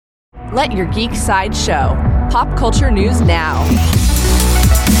Let your geek side show. Pop culture news now.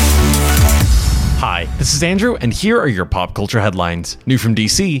 Hi, this is Andrew, and here are your pop culture headlines. New from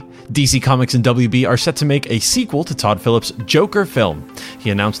DC. DC Comics and WB are set to make a sequel to Todd Phillips' Joker film.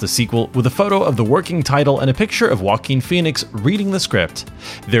 He announced the sequel with a photo of the working title and a picture of Joaquin Phoenix reading the script.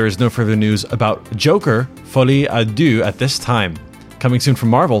 There is no further news about Joker, Folie à Deux at this time. Coming soon from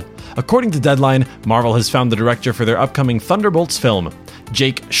Marvel. According to Deadline, Marvel has found the director for their upcoming Thunderbolts film.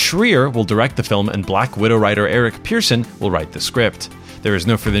 Jake Schreier will direct the film, and Black Widow writer Eric Pearson will write the script. There is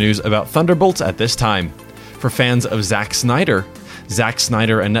no further news about Thunderbolts at this time. For fans of Zack Snyder and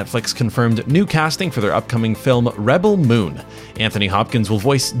Netflix confirmed new casting for their upcoming film Rebel Moon. Anthony Hopkins will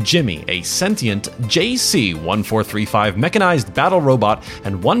voice Jimmy, a sentient JC-1435 mechanized battle robot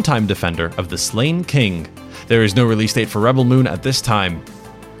and one-time defender of the Slain King. There is no release date for Rebel Moon at this time.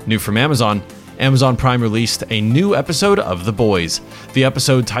 New from Amazon. Amazon Prime released a new episode of The Boys. The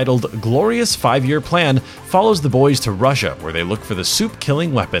episode, titled Glorious 5-Year Plan, follows the boys to Russia, where they look for the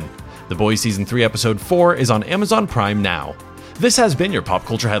soup-killing weapon. The Boys Season 3 Episode 4 is on Amazon Prime now. This has been your Pop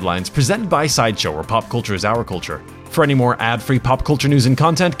Culture Headlines, presented by Sideshow, where pop culture is our culture. For any more ad-free pop culture news and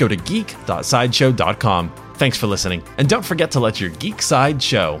content, go to geek.sideshow.com. Thanks for listening, and don't forget to let your geek side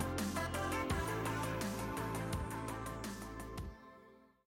show.